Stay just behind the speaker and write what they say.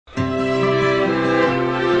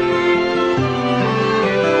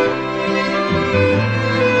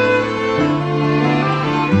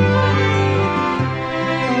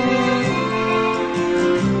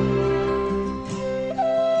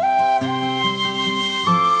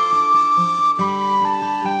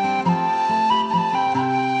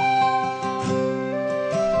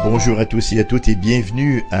Bonjour à tous et à toutes et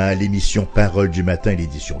bienvenue à l'émission Parole du matin,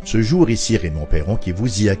 l'édition de ce jour. Ici Raymond Perron qui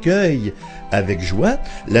vous y accueille avec joie.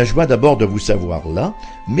 La joie d'abord de vous savoir là,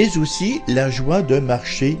 mais aussi la joie de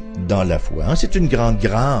marcher dans la foi. C'est une grande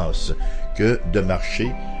grâce que de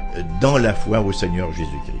marcher dans la foi au Seigneur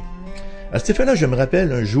Jésus-Christ. À cet effet-là, je me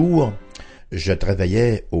rappelle un jour, je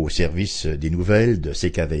travaillais au service des nouvelles de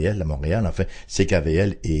CKVL à Montréal. Enfin,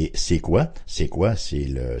 CKVL et C'est quoi?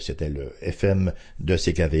 C'était le FM de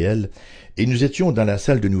CKVL. Et nous étions dans la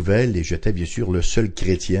salle de nouvelles et j'étais bien sûr le seul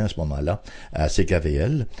chrétien à ce moment-là à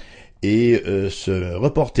CKVL. Et ce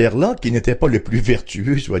reporter-là, qui n'était pas le plus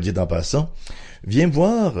vertueux, soit dit en passant, vient me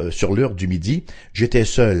voir sur l'heure du midi. J'étais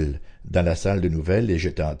seul dans la salle de nouvelles et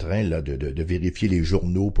j'étais en train là de vérifier les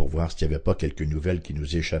journaux pour voir s'il n'y avait pas quelques nouvelles qui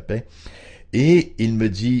nous échappaient. Et il me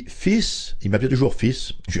dit, fils, il m'appelait toujours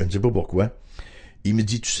fils, je ne sais pas pourquoi, il me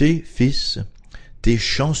dit, tu sais, fils, t'es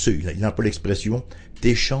chanceux, il n'a pas l'expression,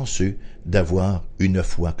 t'es chanceux d'avoir une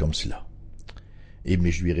foi comme cela. Et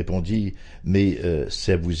mais je lui ai répondu, mais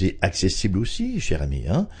ça vous est accessible aussi, cher ami,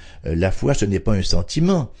 hein? La foi, ce n'est pas un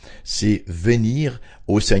sentiment, c'est venir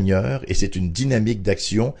au Seigneur et c'est une dynamique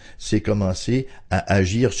d'action, c'est commencer à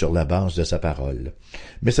agir sur la base de sa parole.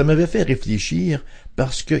 Mais ça m'avait fait réfléchir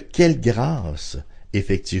parce que quelle grâce,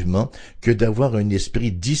 effectivement, que d'avoir un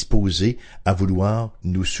esprit disposé à vouloir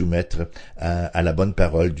nous soumettre à la bonne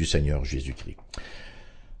parole du Seigneur Jésus-Christ.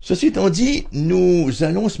 Ceci étant dit, nous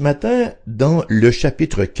allons ce matin dans le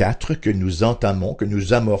chapitre 4 que nous entamons, que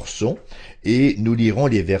nous amorçons, et nous lirons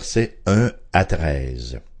les versets 1 à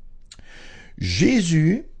 13.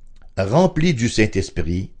 Jésus, rempli du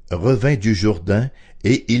Saint-Esprit, revint du Jourdain,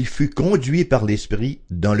 et il fut conduit par l'Esprit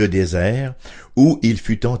dans le désert, où il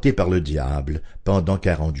fut tenté par le diable pendant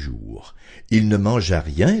 40 jours. Il ne mangea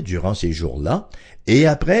rien durant ces jours-là, et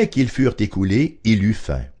après qu'ils furent écoulés, il eut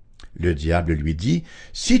faim. Le diable lui dit,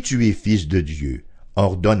 « Si tu es fils de Dieu,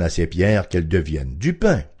 ordonne à ces pierres qu'elles deviennent du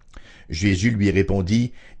pain. » Jésus lui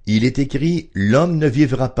répondit, « Il est écrit, l'homme ne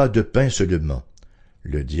vivra pas de pain seulement. »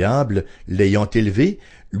 Le diable, l'ayant élevé,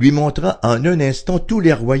 lui montra en un instant tous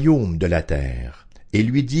les royaumes de la terre, et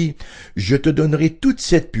lui dit, « Je te donnerai toute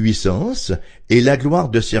cette puissance et la gloire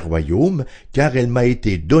de ces royaumes, car elle m'a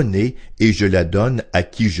été donnée, et je la donne à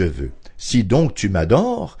qui je veux. Si donc tu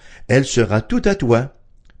m'adores, elle sera toute à toi. »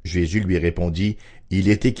 Jésus lui répondit, « Il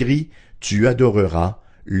est écrit, tu adoreras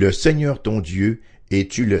le Seigneur ton Dieu, et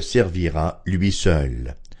tu le serviras lui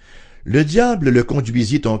seul. » Le diable le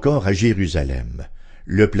conduisit encore à Jérusalem,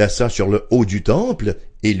 le plaça sur le haut du temple,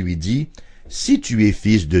 et lui dit, « Si tu es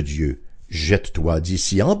fils de Dieu, jette-toi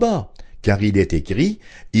d'ici en bas, car il est écrit,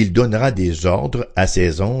 il donnera des ordres à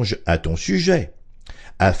ses anges à ton sujet,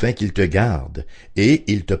 afin qu'ils te gardent, et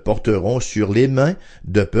ils te porteront sur les mains,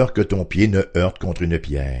 de peur que ton pied ne heurte contre une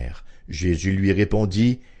pierre. » Jésus lui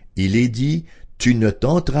répondit, « Il est dit, tu ne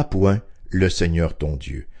tenteras point le Seigneur ton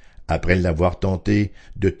Dieu. » Après l'avoir tenté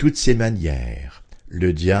de toutes ses manières,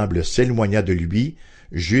 le diable s'éloigna de lui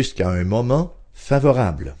jusqu'à un moment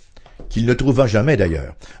favorable, qu'il ne trouva jamais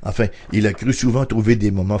d'ailleurs. Enfin, il a cru souvent trouver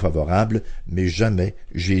des moments favorables, mais jamais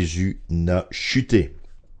Jésus n'a chuté.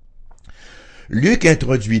 Luc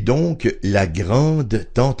introduit donc la grande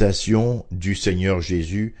tentation du Seigneur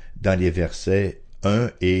Jésus dans les versets 1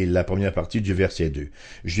 et la première partie du verset 2.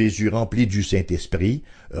 Jésus, rempli du Saint-Esprit,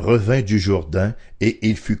 revint du Jourdain, et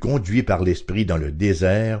il fut conduit par l'Esprit dans le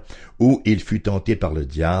désert, où il fut tenté par le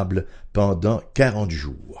diable pendant 40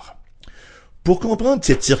 jours. Pour comprendre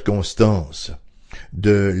cette circonstance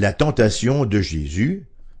de la tentation de Jésus,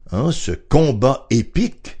 ce combat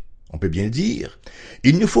épique, on peut bien le dire,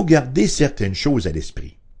 il nous faut garder certaines choses à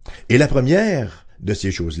l'esprit. Et la première de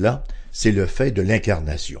ces choses-là, c'est le fait de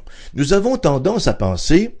l'incarnation. Nous avons tendance à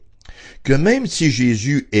penser que même si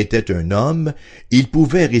Jésus était un homme, il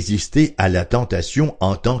pouvait résister à la tentation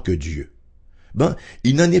en tant que Dieu.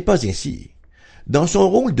 Il n'en est pas ainsi. Dans son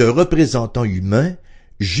rôle de représentant humain,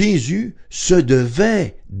 Jésus se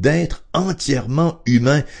devait d'être entièrement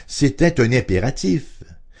humain. C'était un impératif.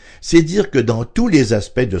 C'est dire que dans tous les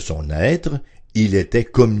aspects de son être, il était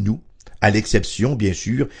comme nous, à l'exception, bien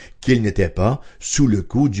sûr, qu'il n'était pas sous le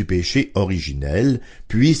coup du péché originel,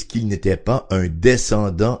 puisqu'il n'était pas un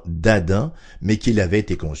descendant d'Adam, mais qu'il avait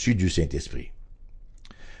été conçu du Saint-Esprit.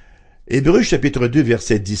 Hébreux chapitre 2,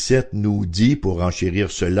 verset 17 nous dit, pour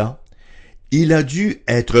renchérir cela, « Il a dû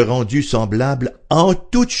être rendu semblable en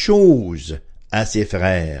toutes choses à ses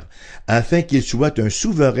frères, afin qu'il soit un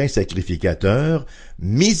souverain sacrificateur,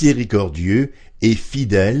 miséricordieux et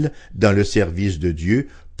fidèle dans le service de Dieu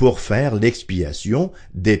pour faire l'expiation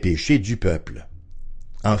des péchés du peuple. »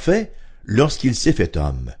 En fait, lorsqu'il s'est fait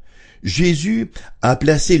homme, Jésus a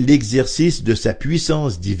placé l'exercice de sa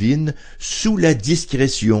puissance divine sous la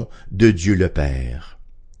discrétion de Dieu le Père.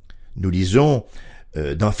 Nous lisons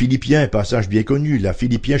dans Philippiens, un passage bien connu, là,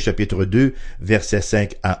 Philippiens chapitre 2, versets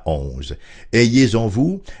 5 à 11. « Ayez en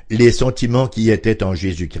vous les sentiments qui étaient en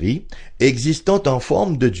Jésus-Christ, existant en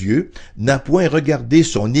forme de Dieu, n'a point regardé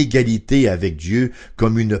son égalité avec Dieu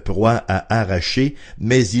comme une proie à arracher,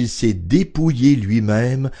 mais il s'est dépouillé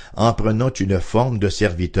lui-même en prenant une forme de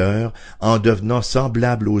serviteur, en devenant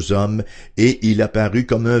semblable aux hommes, et il apparut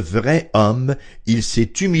comme un vrai homme, il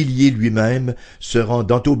s'est humilié lui-même, se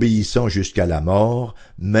rendant obéissant jusqu'à la mort,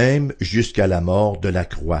 même jusqu'à la mort de la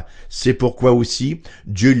croix. C'est pourquoi aussi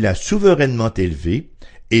Dieu l'a souverainement élevé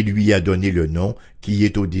et lui a donné le nom qui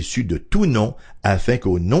est au-dessus de tout nom, afin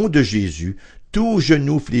qu'au nom de Jésus, tout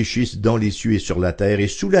genou fléchisse dans les cieux et sur la terre et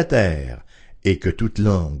sous la terre, et que toute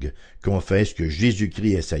langue confesse que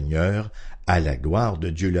Jésus-Christ est Seigneur, à la gloire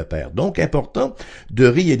de Dieu le Père. Donc, important de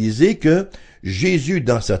réaliser que Jésus,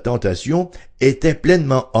 dans sa tentation, était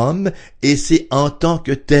pleinement homme, et c'est en tant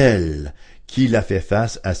que tel qu'il a fait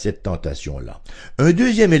face à cette tentation-là. Un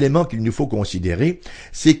deuxième élément qu'il nous faut considérer,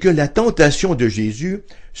 c'est que la tentation de Jésus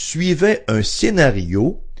suivait un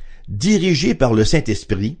scénario dirigé par le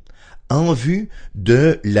Saint-Esprit en vue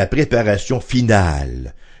de la préparation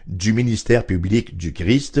finale du ministère public du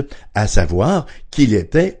Christ, à savoir qu'il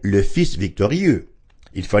était le Fils victorieux.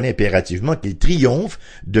 Il fallait impérativement qu'il triomphe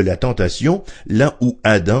de la tentation là où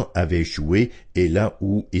Adam avait échoué et là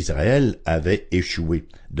où Israël avait échoué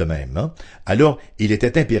de même. Alors, il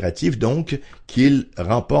était impératif donc qu'il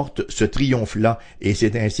remporte ce triomphe-là, et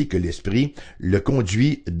c'est ainsi que l'Esprit le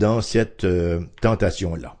conduit dans cette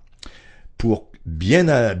tentation-là. Pour bien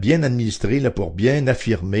administrer, pour bien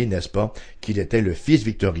affirmer, n'est-ce pas, qu'il était le Fils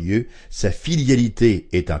victorieux, sa filialité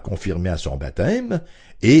étant confirmée à son baptême,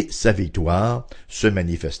 et sa victoire se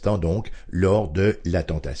manifestant donc lors de la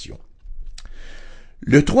tentation.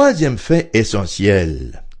 Le troisième fait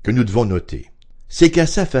essentiel que nous devons noter, c'est qu'à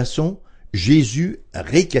sa façon, Jésus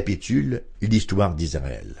récapitule l'histoire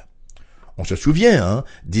d'Israël. On se souvient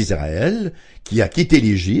d'Israël qui a quitté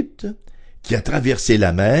l'Égypte, qui a traversé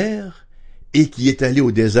la mer et qui est allé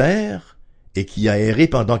au désert et qui a erré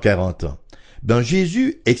pendant 40 ans.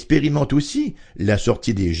 Jésus expérimente aussi la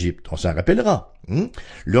sortie d'Égypte, on s'en rappellera.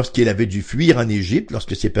 Lorsqu'il avait dû fuir en Égypte,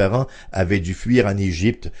 lorsque ses parents avaient dû fuir en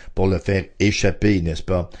Égypte pour le faire échapper, n'est-ce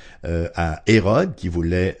pas, à Hérode, qui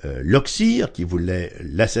voulait l'oxyre, qui voulait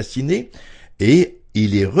l'assassiner, et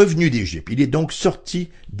il est revenu d'Égypte. Il est donc sorti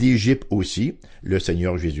d'Égypte aussi, le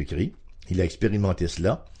Seigneur Jésus-Christ. Il a expérimenté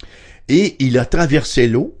cela, et il a traversé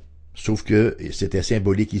l'eau, sauf que c'était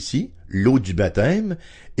symbolique ici, l'eau du baptême,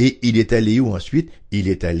 et il est allé où ensuite? Il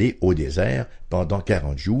est allé au désert pendant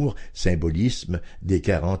 40 jours, symbolisme des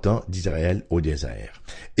 40 ans d'Israël au désert.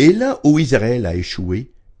 Et là où Israël a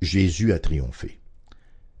échoué, Jésus a triomphé.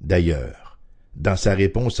 D'ailleurs, dans sa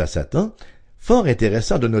réponse à Satan, fort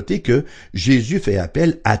intéressant de noter que Jésus fait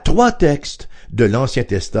appel à 3 textes de l'Ancien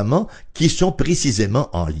Testament qui sont précisément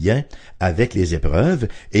en lien avec les épreuves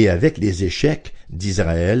et avec les échecs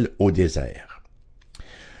d'Israël au désert.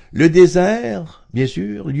 Le désert, bien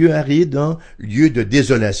sûr, lieu aride, lieu de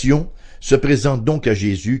désolation, se présente donc à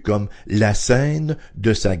Jésus comme la scène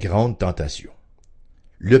de sa grande tentation.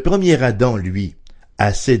 Le premier Adam, lui,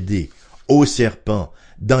 a cédé au serpent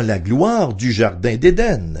dans la gloire du jardin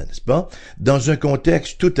d'Éden, n'est-ce pas? Dans un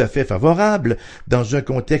contexte tout à fait favorable, dans un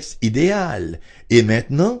contexte idéal. Et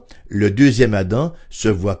maintenant, le deuxième Adam se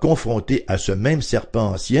voit confronté à ce même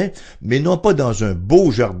serpent ancien, mais non pas dans un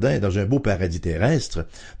beau jardin, dans un beau paradis terrestre,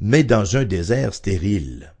 mais dans un désert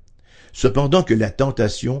stérile. Cependant que la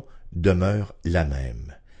tentation demeure la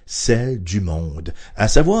même, celle du monde, à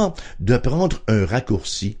savoir de prendre un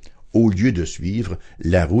raccourci au lieu de suivre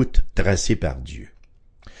la route tracée par Dieu.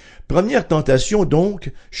 Première tentation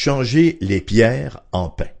donc, changer les pierres en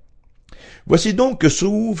pain. Voici donc que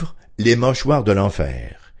s'ouvrent les mâchoires de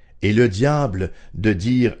l'enfer, et le diable de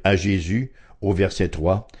dire à Jésus, au verset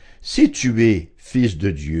 3, « Si tu es fils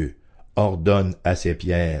de Dieu, ordonne à ces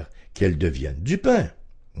pierres qu'elles deviennent du pain. »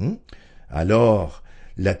 Alors,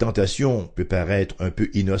 la tentation peut paraître un peu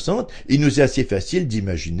innocente, il nous est assez facile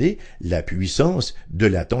d'imaginer la puissance de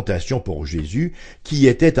la tentation pour Jésus, qui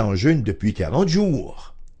était en jeûne depuis 40 jours.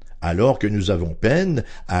 Alors que nous avons peine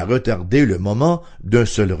à retarder le moment d'un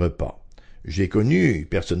seul repas. J'ai connu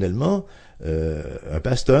personnellement un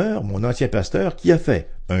pasteur, mon ancien pasteur, qui a fait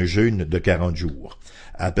un jeûne de 40 jours.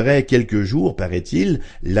 Après quelques jours, paraît-il,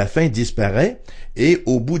 la faim disparaît et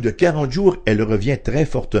au bout de 40 jours, elle revient très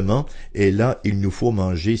fortement et là, il nous faut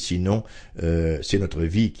manger, sinon c'est notre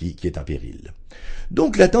vie qui est en péril.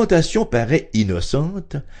 Donc la tentation paraît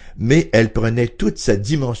innocente, mais elle prenait toute sa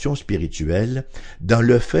dimension spirituelle dans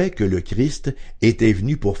le fait que le Christ était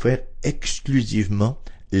venu pour faire exclusivement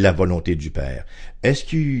la volonté du Père. Est-ce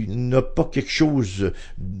qu'il n'a pas quelque chose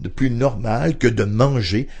de plus normal que de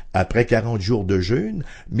manger après 40 jours de jeûne?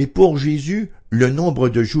 Mais pour Jésus, le nombre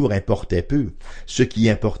de jours importait peu. Ce qui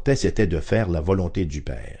importait, c'était de faire la volonté du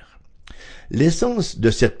Père. L'essence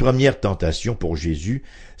de cette première tentation pour Jésus,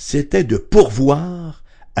 c'était de pourvoir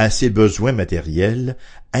à ses besoins matériels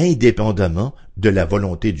indépendamment de la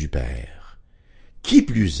volonté du Père. Qui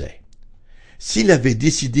plus est, s'il avait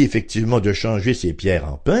décidé effectivement de changer ses pierres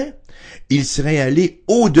en pain, il serait allé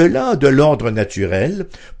au-delà de l'ordre naturel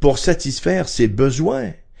pour satisfaire ses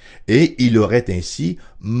besoins, et il aurait ainsi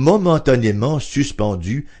momentanément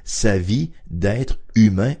suspendu sa vie d'être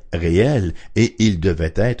humain réel, et il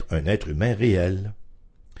devait être un être humain réel.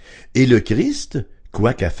 Et le Christ,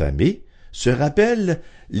 quoique affamé, se rappelle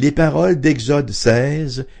les paroles d'Exode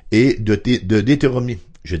 16 et de Deutéronome,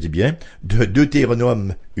 de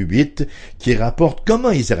Deutéronome 8, qui rapporte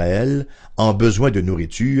comment Israël, en besoin de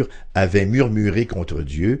nourriture, avait murmuré contre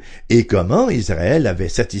Dieu, et comment Israël avait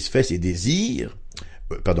satisfait ses désirs,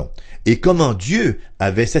 et comment Dieu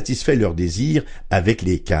avait satisfait leurs désirs avec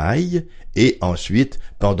les cailles, et ensuite,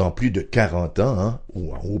 pendant plus de 40 ans,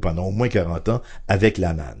 ou pendant au moins 40 ans, avec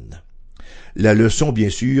la manne. La leçon, bien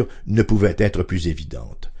sûr, ne pouvait être plus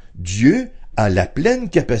évidente. Dieu a la pleine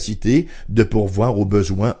capacité de pourvoir aux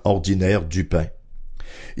besoins ordinaires du pain.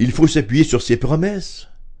 Il faut s'appuyer sur ses promesses.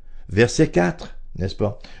 Verset 4, n'est-ce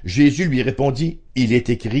pas? Jésus lui répondit, il est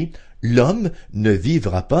écrit, l'homme ne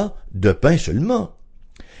vivra pas de pain seulement.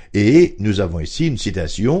 Et nous avons ici une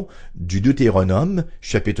citation du Deutéronome,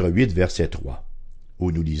 chapitre 8, verset 3,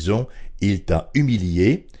 où nous lisons, il t'a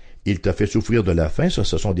humilié, il t'a fait souffrir de la faim, ce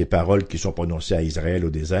sont des paroles qui sont prononcées à Israël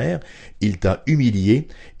au désert. Il t'a humilié,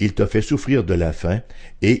 il t'a fait souffrir de la faim,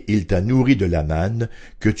 et il t'a nourri de la manne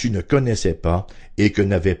que tu ne connaissais pas et que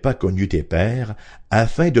n'avaient pas connu tes pères,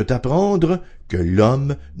 afin de t'apprendre que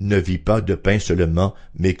l'homme ne vit pas de pain seulement,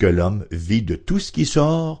 mais que l'homme vit de tout ce qui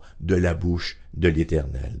sort de la bouche de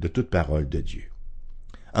l'Éternel, de toute parole de Dieu.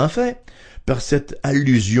 Enfin, par cette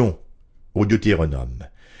allusion au Deutéronome,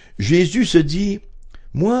 Jésus se dit,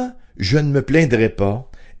 moi, je ne me plaindrai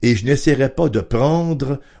pas et je n'essaierai pas de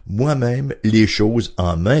prendre moi-même les choses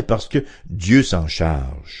en main parce que Dieu s'en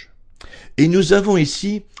charge. Et nous avons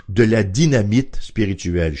ici de la dynamite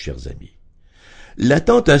spirituelle, chers amis. La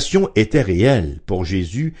tentation était réelle pour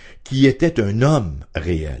Jésus qui était un homme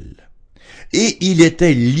réel. Et il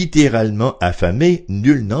était littéralement affamé,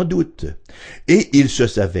 nul n'en doute. Et il se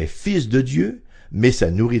savait fils de Dieu, mais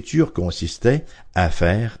sa nourriture consistait à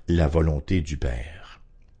faire la volonté du Père.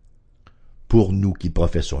 Pour nous qui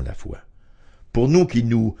professons la foi, pour nous qui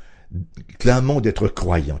nous clamons d'être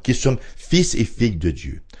croyants, qui sommes fils et filles de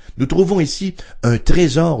Dieu, nous trouvons ici un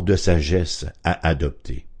trésor de sagesse à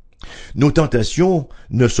adopter. Nos tentations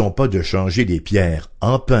ne sont pas de changer les pierres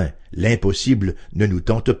en pain, l'impossible ne nous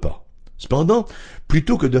tente pas. Cependant,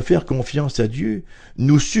 plutôt que de faire confiance à Dieu,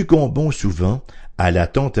 nous succombons souvent à la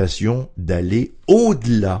tentation d'aller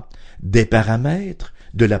au-delà des paramètres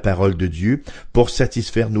de la parole de Dieu pour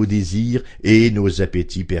satisfaire nos désirs et nos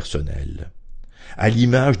appétits personnels. À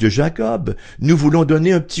l'image de Jacob, nous voulons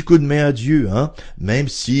donner un petit coup de main à Dieu, même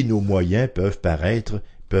si nos moyens peuvent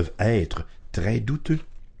être très douteux.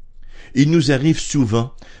 Il nous arrive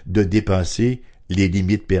souvent de dépasser les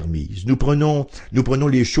limites permises. Nous prenons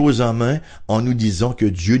les choses en main en nous disant que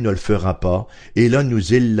Dieu ne le fera pas, et là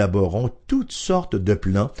nous élaborons toutes sortes de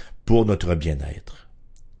plans pour notre bien-être.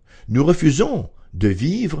 Nous refusons de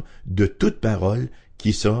vivre de toute parole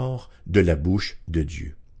qui sort de la bouche de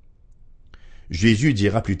Dieu. Jésus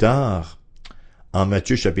dira plus tard, en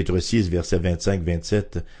Matthieu chapitre 6, versets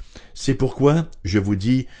 25-27, « C'est pourquoi, je vous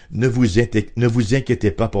dis, ne vous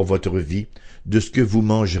inquiétez pas pour votre vie, de ce que vous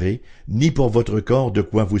mangerez, ni pour votre corps de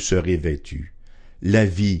quoi vous serez vêtus. La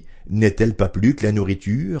vie n'est-elle pas plus que la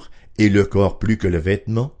nourriture, et le corps plus que le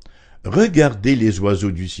vêtement? Regardez les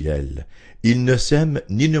oiseaux du ciel. Ils ne sèment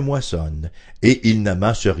ni ne moissonnent, et ils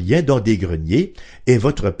n'amassent rien dans des greniers, et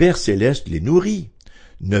votre Père céleste les nourrit.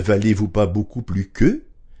 Ne valez-vous pas beaucoup plus qu'eux?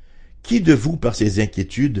 Qui de vous, par ses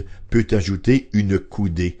inquiétudes, peut ajouter une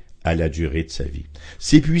coudée à la durée de sa vie? »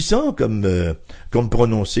 C'est puissant comme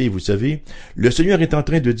prononcé, vous savez. Le Seigneur est en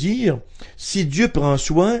train de dire, si Dieu prend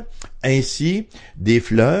soin ainsi des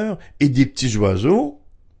fleurs et des petits oiseaux,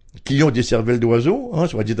 qui ont des cervelles d'oiseaux,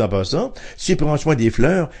 soit dit en passant, s'il prend soin des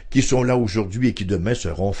fleurs qui sont là aujourd'hui et qui demain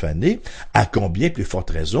seront fanées, à combien plus forte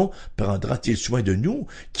raison prendra-t-il soin de nous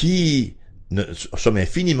qui sommes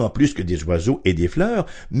infiniment plus que des oiseaux et des fleurs,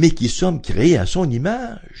 mais qui sommes créés à son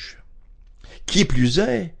image? Qui plus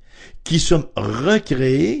est, qui sommes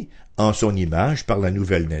recréés en son image par la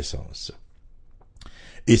nouvelle naissance.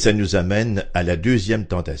 Et ça nous amène à la deuxième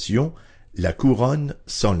tentation, la couronne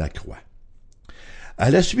sans la croix. À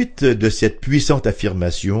la suite de cette puissante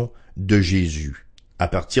affirmation de Jésus, à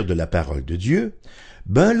partir de la parole de Dieu,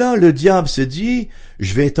 là, le diable se dit,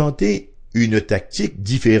 je vais tenter une tactique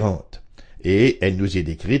différente. Et elle nous est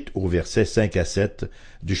décrite au verset 5 à 7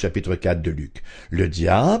 du chapitre 4 de Luc. Le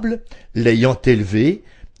diable, l'ayant élevé,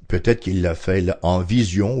 peut-être qu'il l'a fait en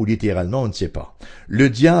vision ou littéralement, on ne sait pas. Le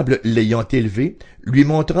diable, l'ayant élevé, lui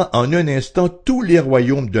montra en un instant tous les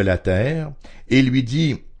royaumes de la terre et lui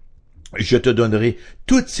dit, je te donnerai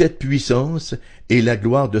toute cette puissance et la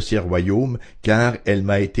gloire de ces royaumes, car elle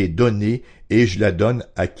m'a été donnée et je la donne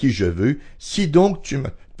à qui je veux. Si donc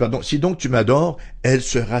tu m'adores, elle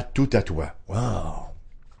sera tout à toi. Wow!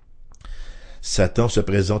 Satan se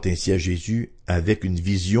présente ainsi à Jésus avec une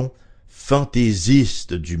vision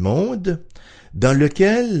fantaisiste du monde dans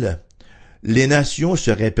lequel les nations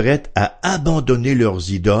seraient prêtes à abandonner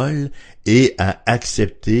leurs idoles et à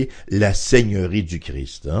accepter la seigneurie du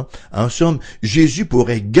Christ. En somme, Jésus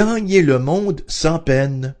pourrait gagner le monde sans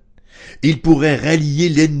peine. Il pourrait rallier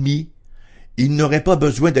l'ennemi. Il n'aurait pas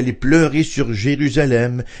besoin d'aller pleurer sur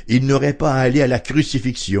Jérusalem. Il n'aurait pas à aller à la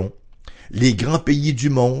crucifixion. Les grands pays du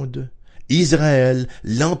monde, Israël,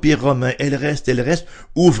 l'Empire romain et le reste,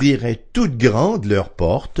 ouvriraient toutes grandes leurs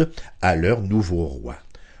portes à leur nouveau roi.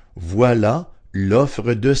 Voilà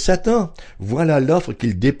l'offre de Satan. Voilà l'offre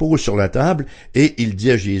qu'il dépose sur la table et il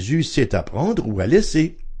dit à Jésus, c'est à prendre ou à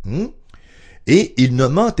laisser. Et il ne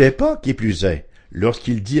mentait pas, qui plus est,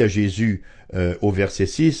 lorsqu'il dit à Jésus au verset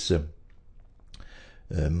 6,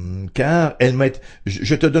 car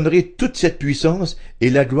je te donnerai toute cette puissance et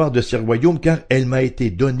la gloire de ces royaumes, car elle m'a été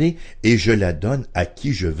donnée et je la donne à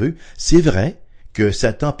qui je veux. C'est vrai que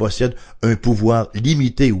Satan possède un pouvoir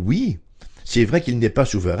limité, oui. C'est vrai qu'il n'est pas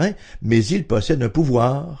souverain, mais il possède un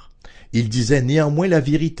pouvoir. Il disait néanmoins la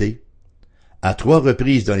vérité. À 3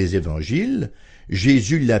 reprises dans les évangiles,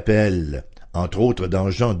 Jésus l'appelle, entre autres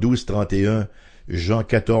dans Jean 12, 31, Jean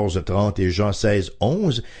 14, 30 et Jean 16,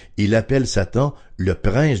 11, il appelle Satan le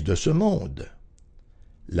prince de ce monde.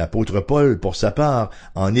 L'apôtre Paul, pour sa part,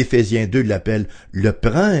 en Éphésiens 2, l'appelle le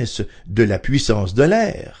prince de la puissance de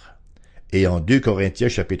l'air. Et en 2 Corinthiens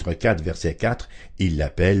chapitre 4, verset 4, il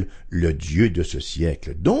l'appelle le Dieu de ce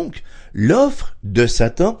siècle. Donc, l'offre de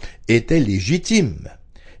Satan était légitime.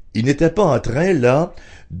 Il n'était pas en train, là,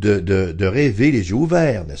 de rêver les yeux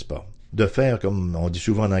ouverts, n'est-ce pas? De faire, comme on dit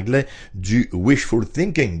souvent en anglais, du wishful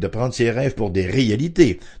thinking, de prendre ses rêves pour des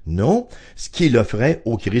réalités. Non, ce qu'il offrait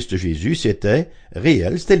au Christ Jésus, c'était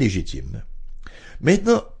réel, c'était légitime.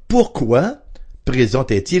 Maintenant, pourquoi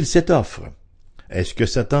présentait-il cette offre? Est-ce que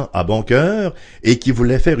Satan a bon cœur et qui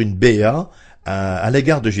voulait faire une béa à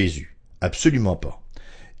l'égard de Jésus? Absolument pas.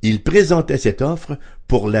 Il présentait cette offre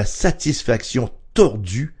pour la satisfaction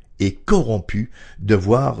tordue et corrompue de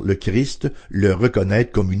voir le Christ le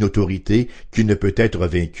reconnaître comme une autorité qui ne peut être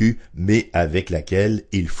vaincue, mais avec laquelle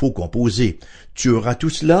il faut composer. Tu auras tout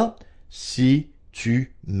cela si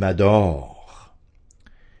tu m'adores.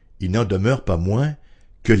 Il n'en demeure pas moins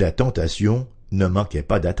que la tentation ne manquait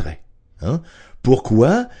pas d'attrait.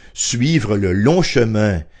 Pourquoi suivre le long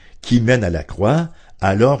chemin qui mène à la croix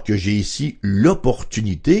alors que j'ai ici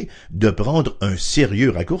l'opportunité de prendre un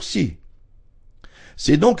sérieux raccourci?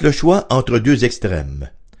 C'est donc le choix entre 2 extrêmes,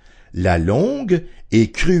 la longue et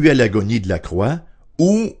cruelle agonie de la croix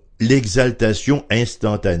ou l'exaltation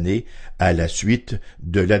instantanée à la suite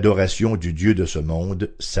de l'adoration du Dieu de ce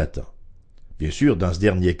monde, Satan. Bien sûr, dans ce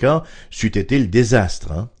dernier cas, c'eût été le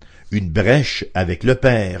désastre, une brèche avec le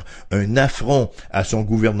Père, un affront à son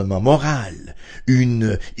gouvernement moral,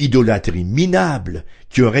 une idolâtrie minable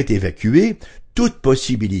qui aurait évacué toute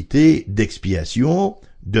possibilité d'expiation,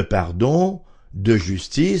 de pardon, de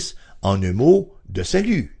justice, en un mot, de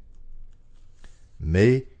salut.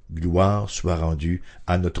 Mais gloire soit rendue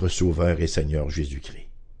à notre Sauveur et Seigneur Jésus-Christ.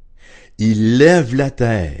 Il lève la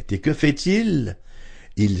tête, et que fait-il?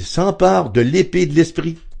 Il s'empare de l'épée de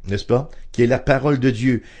l'Esprit, n'est-ce pas, qui est la parole de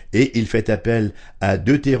Dieu, et il fait appel à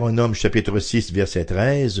Deutéronome chapitre 6 verset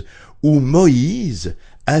 13, où Moïse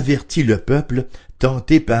avertit le peuple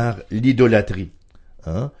tenté par l'idolâtrie.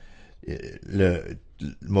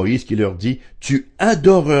 Moïse qui leur dit, « Tu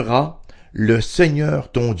adoreras le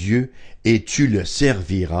Seigneur ton Dieu, et tu le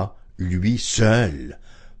serviras lui seul. »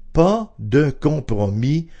 pas de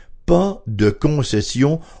compromis, pas de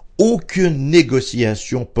concession, aucune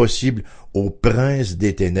négociation possible au prince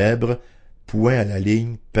des ténèbres. Point à la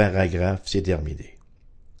ligne, paragraphe, c'est terminé.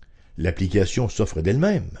 L'application s'offre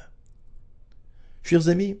d'elle-même. Chers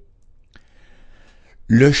amis,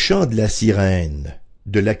 le chant de la sirène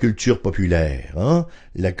de la culture populaire,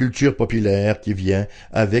 la culture populaire qui vient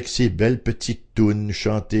avec ses belles petites tounes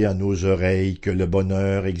chantées à nos oreilles que le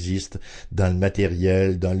bonheur existe dans le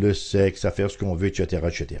matériel, dans le sexe, à faire ce qu'on veut, etc.,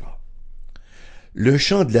 etc. Le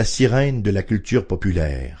chant de la sirène de la culture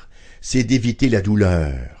populaire, c'est d'éviter la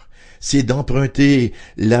douleur, c'est d'emprunter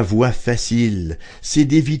la voie facile, c'est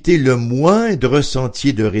d'éviter le moindre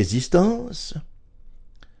sentier de résistance.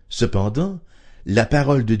 Cependant, la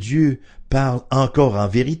parole de Dieu parle encore en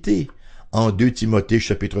vérité. En 2 Timothée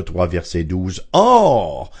chapitre 3 verset 12, «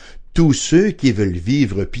 Or, tous ceux qui veulent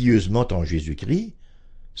vivre pieusement en Jésus-Christ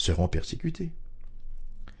seront persécutés. »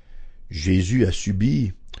 Jésus a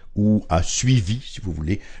subi, ou a suivi, si vous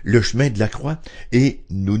voulez, le chemin de la croix, et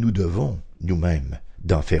nous devons, nous-mêmes,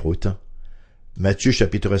 d'en faire autant. Matthieu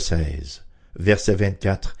chapitre 16, versets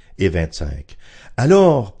 24 et 25.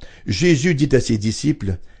 Alors, Jésus dit à ses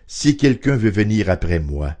disciples, « Si quelqu'un veut venir après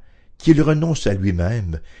moi, qu'il renonce à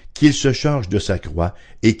lui-même, qu'il se charge de sa croix,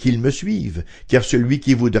 et qu'il me suive, car celui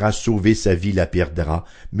qui voudra sauver sa vie la perdra,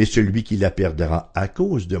 mais celui qui la perdra à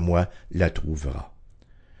cause de moi la trouvera. »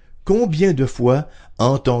 Combien de fois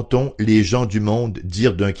entend-on les gens du monde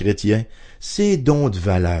dire d'un chrétien « C'est don de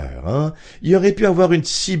valeur, Il aurait pu avoir une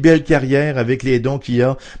si belle carrière avec les dons qu'il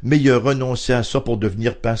a, mais il a renoncé à ça pour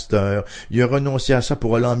devenir pasteur, il a renoncé à ça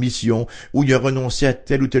pour aller en mission, ou il a renoncé à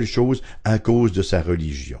telle ou telle chose à cause de sa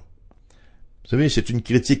religion. » Vous savez, c'est une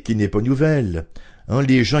critique qui n'est pas nouvelle.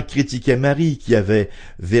 Les gens critiquaient Marie qui avait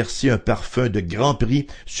versé un parfum de grand prix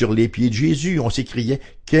sur les pieds de Jésus. On s'écriait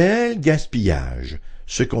 « Quel gaspillage !»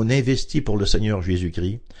 Ce qu'on investit pour le Seigneur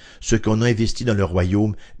Jésus-Christ, ce qu'on investit dans le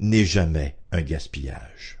royaume n'est jamais un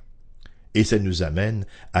gaspillage. Et ça nous amène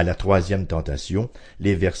à la 3e tentation,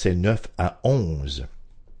 les versets 9 à 11.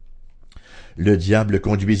 Le diable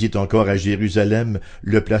conduisit encore à Jérusalem,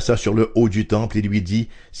 le plaça sur le haut du temple et lui dit,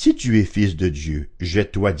 « Si tu es fils de Dieu,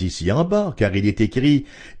 jette-toi d'ici en bas, car il est écrit,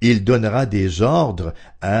 il donnera des ordres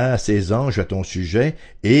à ses anges à ton sujet,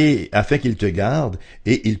 et afin qu'ils te gardent,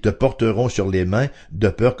 et ils te porteront sur les mains, de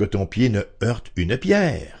peur que ton pied ne heurte une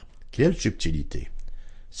pierre. » Quelle subtilité!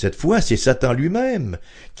 Cette fois, c'est Satan lui-même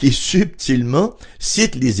qui subtilement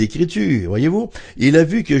cite les Écritures, voyez-vous. Il a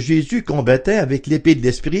vu que Jésus combattait avec l'épée de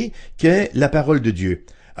l'Esprit qu'est la parole de Dieu.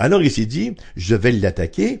 Alors il s'est dit, je vais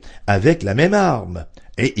l'attaquer avec la même arme.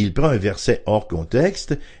 Et il prend un verset hors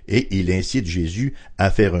contexte et il incite Jésus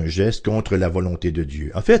à faire un geste contre la volonté de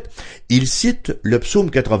Dieu. En fait, il cite le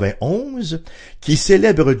psaume 91 qui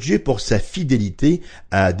célèbre Dieu pour sa fidélité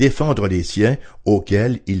à défendre les siens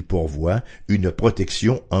auxquels il pourvoit une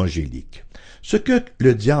protection angélique. Ce que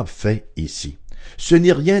le diable fait ici, ce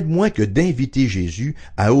n'est rien de moins que d'inviter Jésus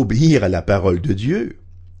à obéir à la parole de Dieu.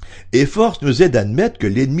 Et force nous est d'admettre que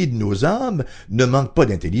l'ennemi de nos âmes ne manque pas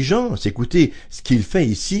d'intelligence. Écoutez, ce qu'il fait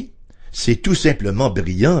ici, c'est tout simplement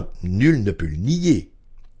brillant, nul ne peut le nier.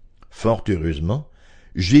 Fort heureusement,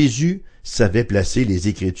 Jésus savait placer les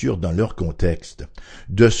Écritures dans leur contexte,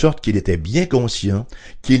 de sorte qu'il était bien conscient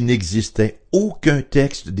qu'il n'existait aucun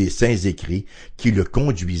texte des Saints Écrits qui le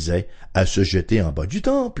conduisait à se jeter en bas du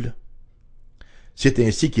temple. C'est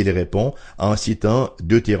ainsi qu'il répond en citant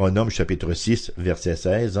Deutéronome chapitre 6 verset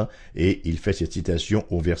 16 et il fait cette citation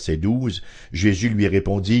au verset 12. Jésus lui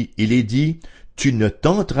répondit, il est dit, tu ne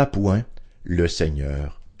tenteras point le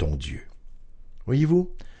Seigneur ton Dieu.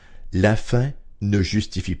 Voyez-vous, la fin ne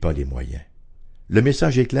justifie pas les moyens. Le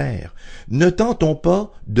message est clair. Ne tentons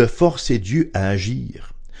pas de forcer Dieu à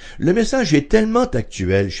agir. Le message est tellement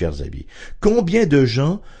actuel, chers amis. Combien de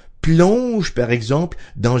gens plonge, par exemple,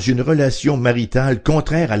 dans une relation maritale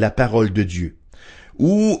contraire à la parole de Dieu.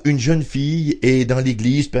 Ou une jeune fille est dans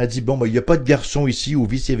l'église, puis elle dit, bon, il n'y a pas de garçon ici, ou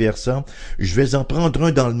vice-versa, je vais en prendre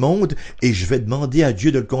un dans le monde, et je vais demander à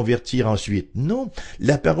Dieu de le convertir ensuite. Non,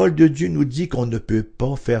 la parole de Dieu nous dit qu'on ne peut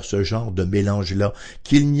pas faire ce genre de mélange-là,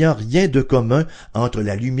 qu'il n'y a rien de commun entre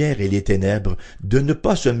la lumière et les ténèbres, de ne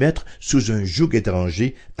pas se mettre sous un joug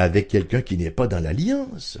étranger avec quelqu'un qui n'est pas dans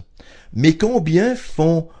l'alliance. Mais combien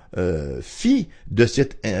font fi de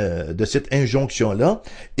cette injonction-là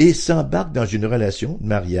et s'embarquent dans une relation de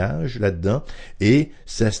mariage là-dedans et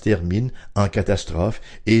ça se termine en catastrophe.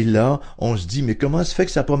 Et là, on se dit, mais comment se fait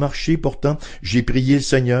que ça n'a pas marché? Pourtant, j'ai prié le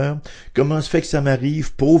Seigneur. Comment se fait que ça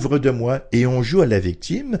m'arrive, pauvre de moi? Et on joue à la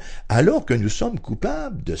victime alors que nous sommes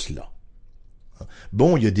coupables de cela.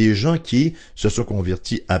 Bon, il y a des gens qui se sont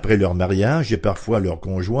convertis après leur mariage et parfois leur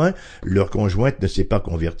conjointe ne s'est pas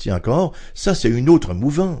convertie encore. Ça, c'est une autre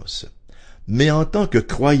mouvance. Mais en tant que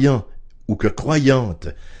croyant ou que croyante,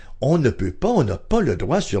 on n'a pas le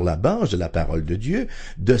droit sur la base de la parole de Dieu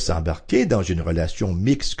de s'embarquer dans une relation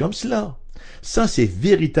mixte comme cela. Ça, c'est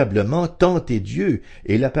véritablement tenter Dieu.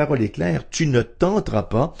 Et la parole est claire, tu ne tenteras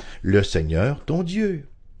pas le Seigneur, ton Dieu.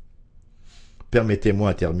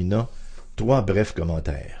 Permettez-moi en terminant 3 brefs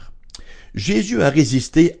commentaires. Jésus a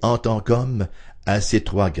résisté en tant qu'homme à ces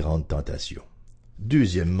 3 grandes tentations.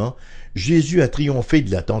 Deuxièmement, Jésus a triomphé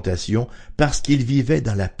de la tentation parce qu'il vivait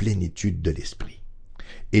dans la plénitude de l'esprit.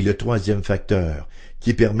 Et le 3e facteur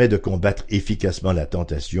qui permet de combattre efficacement la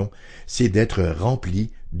tentation, c'est d'être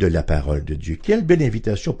rempli de la parole de Dieu. Quelle belle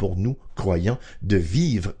invitation pour nous, croyants, de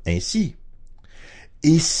vivre ainsi.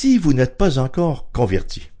 Et si vous n'êtes pas encore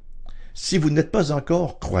convertis, si vous n'êtes pas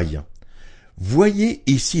encore croyant, voyez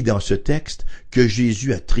ici dans ce texte que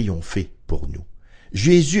Jésus a triomphé pour nous.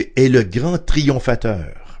 Jésus est le grand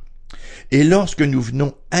triomphateur. Et lorsque nous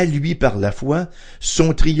venons à lui par la foi,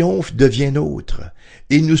 son triomphe devient nôtre.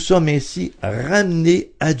 Et nous sommes ainsi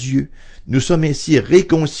ramenés à Dieu. Nous sommes ainsi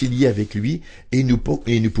réconciliés avec lui et nous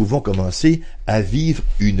pouvons commencer à vivre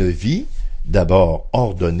une vie d'abord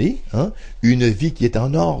ordonnée, une vie qui est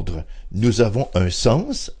en ordre. Nous avons un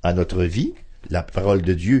sens à notre vie. La parole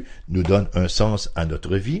de Dieu nous donne un sens à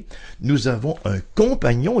notre vie. Nous avons un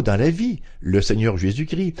compagnon dans la vie, le Seigneur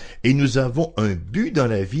Jésus-Christ. Et nous avons un but dans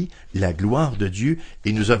la vie, la gloire de Dieu.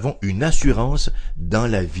 Et nous avons une assurance dans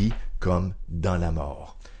la vie comme dans la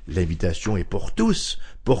mort. L'invitation est pour tous,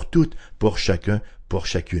 pour toutes, pour chacun, pour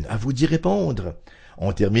chacune. À vous d'y répondre.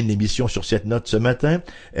 On termine l'émission sur cette note ce matin.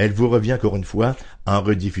 Elle vous revient encore une fois en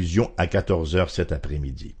rediffusion à 14h cet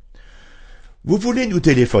après-midi. Vous voulez nous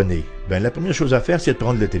téléphoner? La première chose à faire, c'est de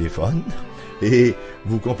prendre le téléphone et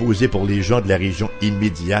vous composez pour les gens de la région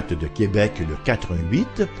immédiate de Québec le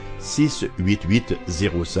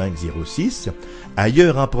 418-688-0506.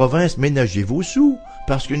 Ailleurs en province, ménagez vos sous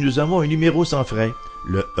parce que nous avons un numéro sans frais,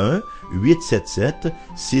 le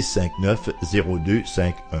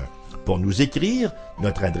 1-877-659-0251. Pour nous écrire,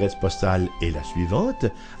 notre adresse postale est la suivante,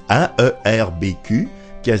 AERBQ,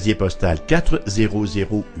 casier postal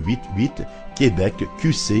 40088, Québec,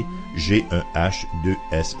 QC,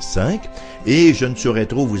 G1H2S5. Et je ne saurais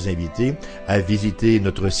trop vous inviter à visiter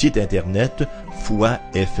notre site internet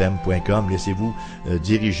foifm.com. Laissez-vous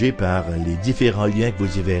diriger par les différents liens que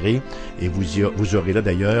vous y verrez et vous aurez là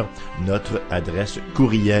d'ailleurs notre adresse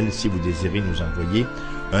courriel si vous désirez nous envoyer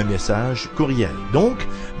un message courriel. Donc,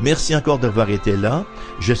 merci encore d'avoir été là.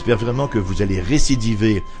 J'espère vraiment que vous allez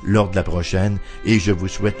récidiver lors de la prochaine et je vous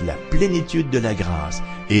souhaite la plénitude de la grâce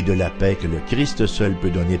et de la paix que le Christ seul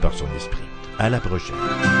peut donner par son esprit. À la prochaine.